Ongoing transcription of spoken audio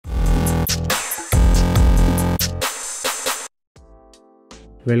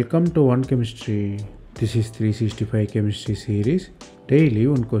Welcome to One Chemistry. This is 365 Chemistry series. Daily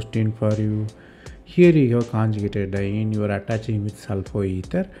one question for you. Here you have conjugated diene, you are attaching with sulfur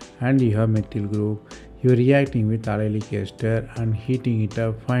ether and you have methyl group. You are reacting with allylic ester and heating it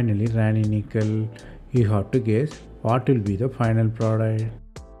up, finally Raney nickel. You have to guess what will be the final product.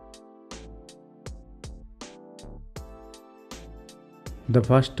 The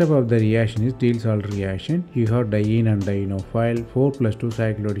first step of the reaction is Diels-Alder reaction. You have diene and dienophile, 4 plus 2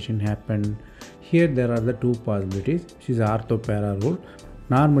 cycloaddition happened. Here there are the two possibilities, which is ortho-para rule.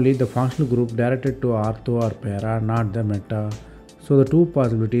 Normally the functional group directed to ortho or para, not the meta. So the two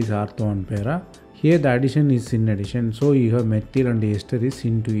possibilities ortho and para. Here the addition is syn addition, so you have methyl and ester is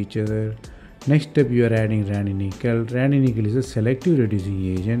syn to each other. Next step you are adding Raney nickel. Raney nickel is a selective reducing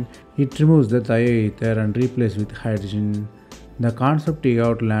agent. It removes the thioether and replaces with hydrogen. The concept you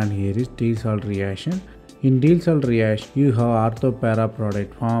have to learn here is Diels-Alder reaction. In Diels-Alder reaction, you have ortho-para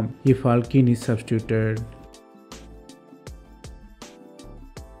product form if alkene is substituted.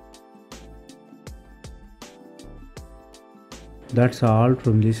 That's all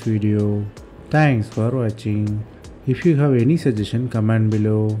from this video. Thanks for watching. If you have any suggestion, comment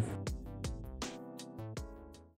below.